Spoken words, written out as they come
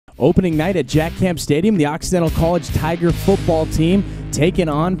Opening night at Jack Kemp Stadium, the Occidental College Tiger football team taking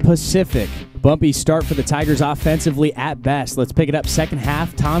on Pacific. Bumpy start for the Tigers offensively at best. Let's pick it up second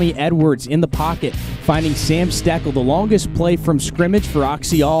half. Tommy Edwards in the pocket, finding Sam Steckel, the longest play from scrimmage for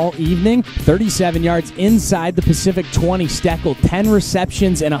Oxy all evening. 37 yards inside the Pacific 20. Steckel, 10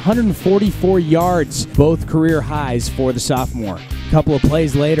 receptions and 144 yards, both career highs for the sophomore. Couple of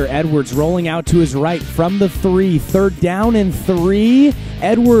plays later, Edwards rolling out to his right from the 3. Third down and 3.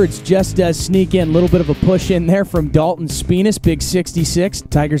 Edwards just does sneak in. A little bit of a push in there from Dalton Spinas, big 66.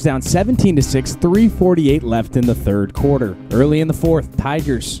 Tigers down 17-6, 3:48 left in the third quarter. Early in the fourth,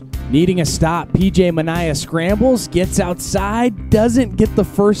 Tigers needing a stop. PJ Manaya scrambles, gets outside, doesn't get the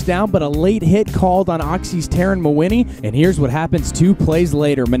first down, but a late hit called on Oxy's Taryn Mawhinney. And here's what happens 2 plays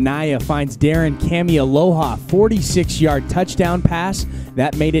later. Manaya finds Darren Cami Aloha, 46-yard touchdown pass.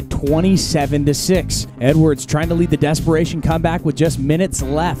 That made it 27-6. Edwards trying to lead the desperation comeback with just minutes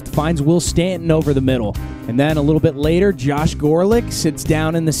left. Finds Will Stanton over the middle. And then a little bit later, Josh Gorlick sits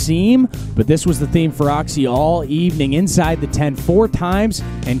down in the seam. But this was the theme for Oxy all evening. Inside the 10 4 times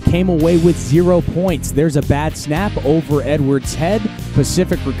and came away with 0 points. There's a bad snap over Edwards' head.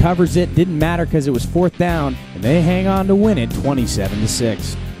 Pacific recovers it. Didn't matter because it was 4th down. And they hang on to win it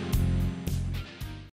 27-6.